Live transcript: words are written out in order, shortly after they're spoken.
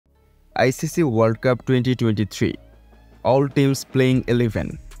ICC World Cup 2023. All teams playing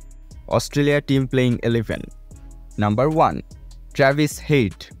 11. Australia team playing 11. Number 1. Travis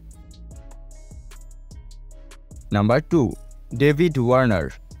Head. Number 2. David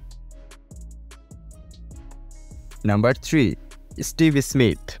Warner. Number 3. Steve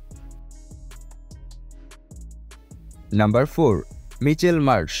Smith. Number 4. Mitchell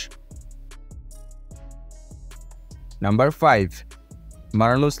Marsh. Number 5.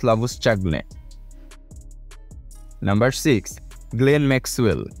 Marnus Labuschagne. Number 6. Glenn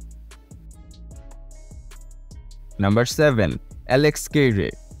Maxwell. Number 7. Alex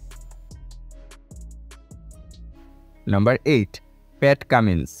Carey. Number 8. Pat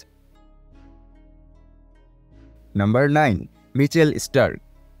Cummins. Number 9. Mitchell Starc.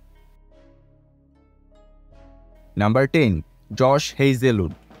 Number 10. Josh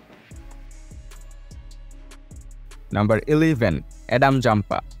Hazlewood. Number 11. Adam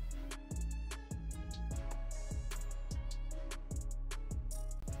Zampa.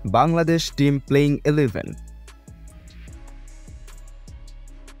 Bangladesh team playing 11.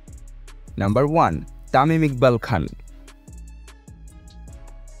 Number 1. Tamim Iqbal Khan.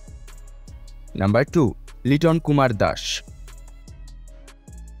 Number 2. Liton Kumar Das.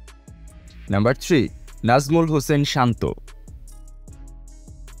 Number 3. Nazmul Hussain Shanto.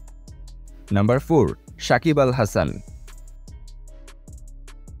 Number 4. Shakib Al Hasan.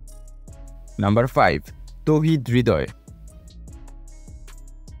 Number 5. Tawhid Hridoy.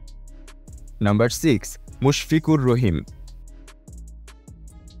 Number 6. Mushfiqur Rahim.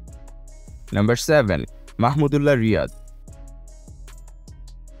 Number 7. Mahmudullah Riyad.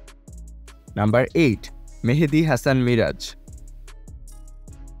 Number 8. Mehdi Hasan Miraj.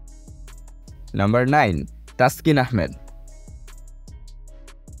 Number 9. Taskin Ahmed.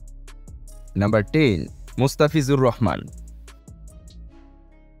 Number 10. Mustafizur Rahman.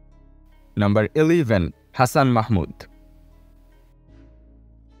 Number 11. Hasan Mahmud.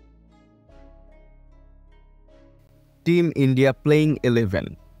 Team India playing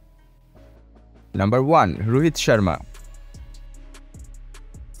 11. Number 1. Rohit Sharma.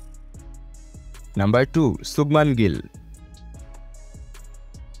 Number 2. Shubman Gill.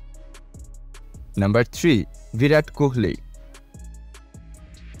 Number 3. Virat Kohli.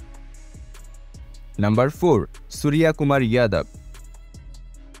 Number 4. Suryakumar Yadav.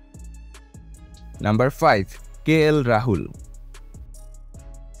 Number 5. K.L Rahul.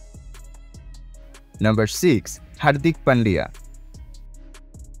 Number 6. Hardik Pandya.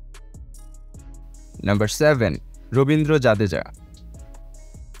 Number 7. Ravindra Jadeja.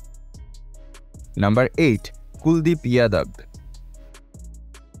 Number 8. Kuldeep Yadav.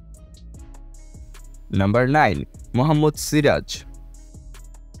 Number 9. Mohammad Siraj.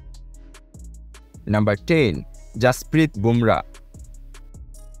 Number 10. Jasprit Bumrah.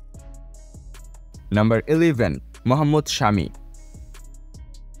 Number 11. Mohammad Shami.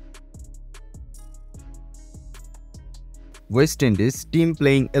 West Indies team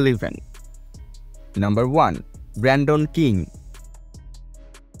playing 11. Number 1. Brandon King.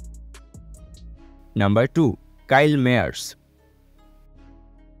 Number 2. Kyle Mayers.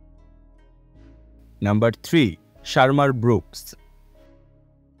 Number 3. Sharma Brooks.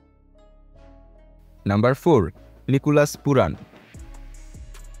 Number 4. Nicholas Puran.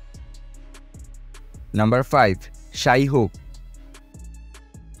 Number 5. Shai Hope.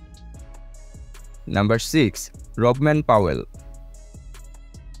 Number 6. Robman Powell.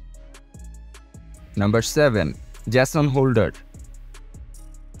 Number 7. Jason Holder.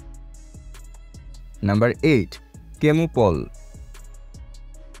 Number 8. Kemu Paul.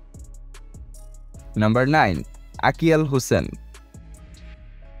 Number 9. K.L Rahul.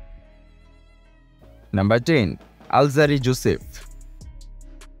 Number 10. Alzari Joseph.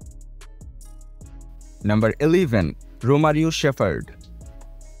 Number 11. Romario Shepherd.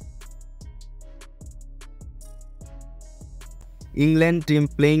 England team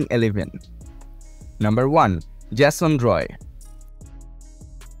playing 11. Number 1. Jason Roy.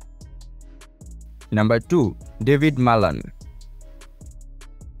 Number 2. David Malan.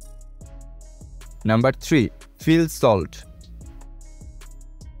 Number 3. Phil Salt.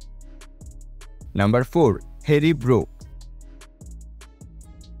 Number 4. Harry Brook.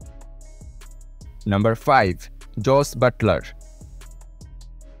 Number 5. Josh Butler.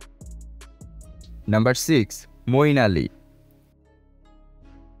 Number 6. Moeen Ali.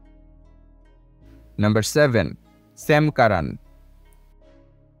 Number 7. Sam Curran.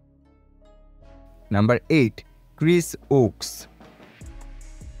 Number 8. Chris Oakes.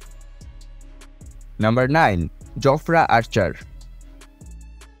 Number 9. Jofra Archer.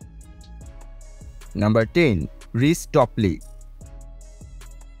 Number 10. Reece Topley.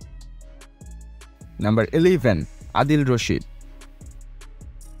 Number 11. Adil Rashid.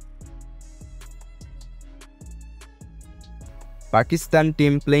 Pakistan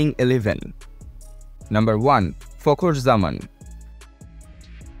team playing 11. Number 1. Fakhar Zaman.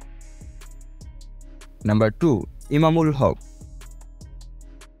 Number 2. Imamul Haq.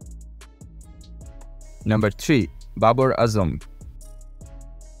 Number 3. Babar Azam.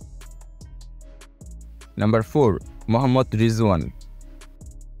 Number 4. Mohammad Rizwan.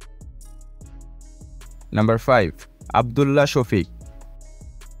 Number 5. Abdullah Shafiq.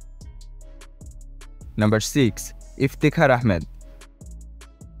 Number 6. Iftikhar Ahmed.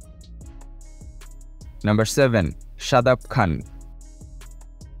 Number 7. Shadab Khan.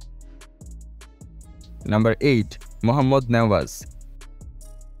 Number 8. Mohammad Nawaz.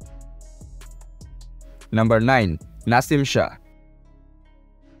 Number 9. Nasim Shah.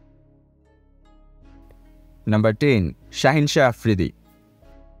 Number 10. Shahin Shah Afridi.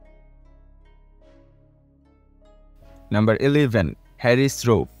 Number 11. Harris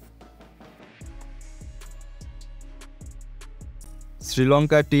Rauf. Sri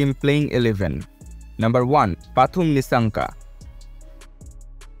Lanka team playing 11. Number 1. Pathum Nissanka.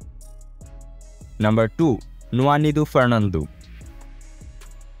 Number 2. Nuanidu Fernando.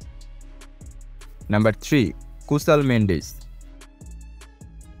 Number 3. Kusal Mendes.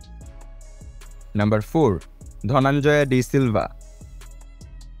 Number 4. Dhananjaya De Silva.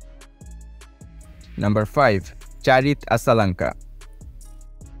 Number 5. Charit Asalanka.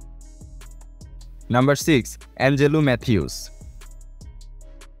 Number 6. Angelo Matthews.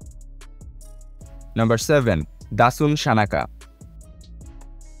 Number 7. Dasun Shanaka.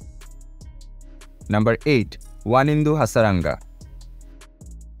 Number 8. Wanindu Hasaranga.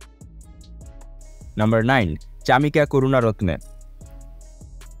 Number 9. Chamika Karunaratne.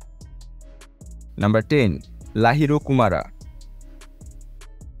 Number 10. Lahiru Kumara.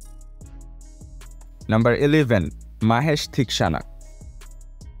 Number 11. Mahesh Thikshana.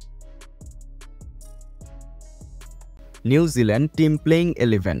 New Zealand team playing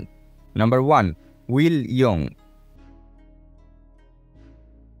 11. Number 1. Will Young.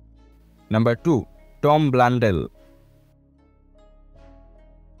 Number 2. Tom Blundell.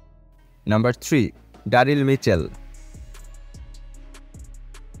 Number 3. Daryl Mitchell.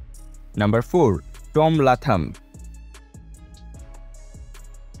 Number 4. Tom Latham.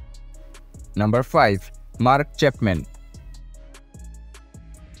 Number 5. Mark Chapman.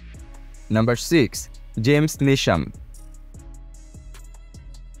 Number 6. James Neesham.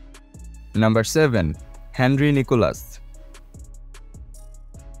 Number 7. Henry Nicholas.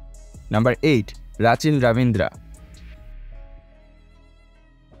 Number 8. Rachin Ravindra.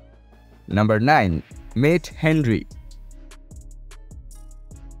 Number 9. Matt Henry.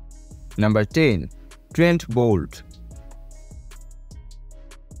 Number 10. Trent Boult.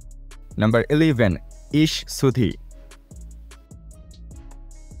 Number 11. Ish Sudhi.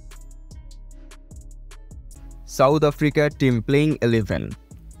 South Africa team playing 11.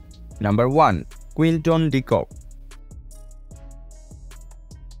 Number 1. Quinton de Kock.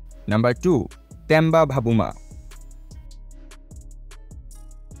 Number 2. Temba Bavuma.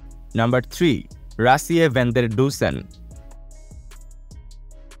 Number 3. Rassie van der Dusen.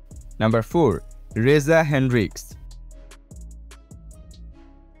 Number 4. Reza Hendricks.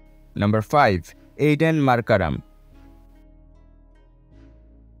 Number 5. Aiden Markaram.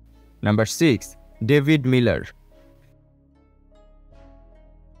 Number 6. David Miller.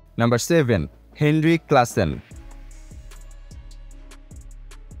 Number 7. Henrik Klassen.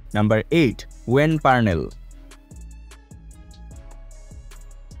 Number 8. Wayne Parnell.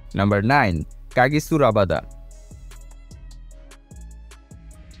 Number 9. Kagisu Rabada.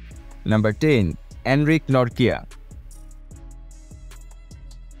 Number 10. Enric Norkia.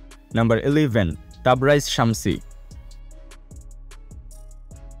 Number 11. Tabriz Shamsi.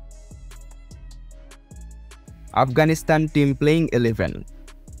 Afghanistan team playing 11.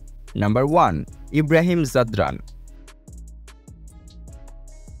 Number 1. Ibrahim Zadran.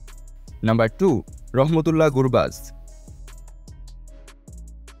 Number 2. Rahmatullah Gurbaz.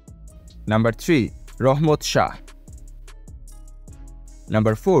 Number 3. Rahmat Shah.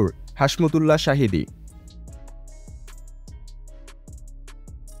 Number 4. Hashmutullah Shahidi.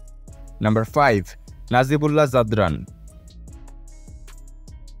 Number 5. Nazibullah Zadran.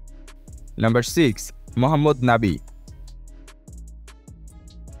 Number 6. Muhammad Nabi.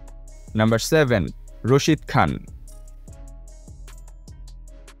 Number 7. Rashid Khan.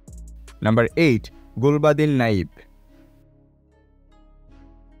 Number 8. Gulbadin Naib.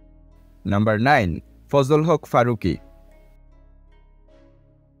 Number 9. Fazl Haq Faruqi.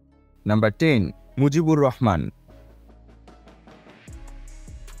 Number 10. Mujibur Rahman.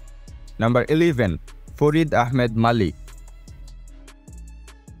 Number 11. Farid Ahmed Malik.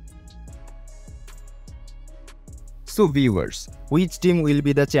 So viewers, which team will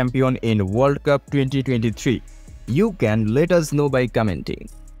be the champion in World Cup 2023? You can let us know by commenting.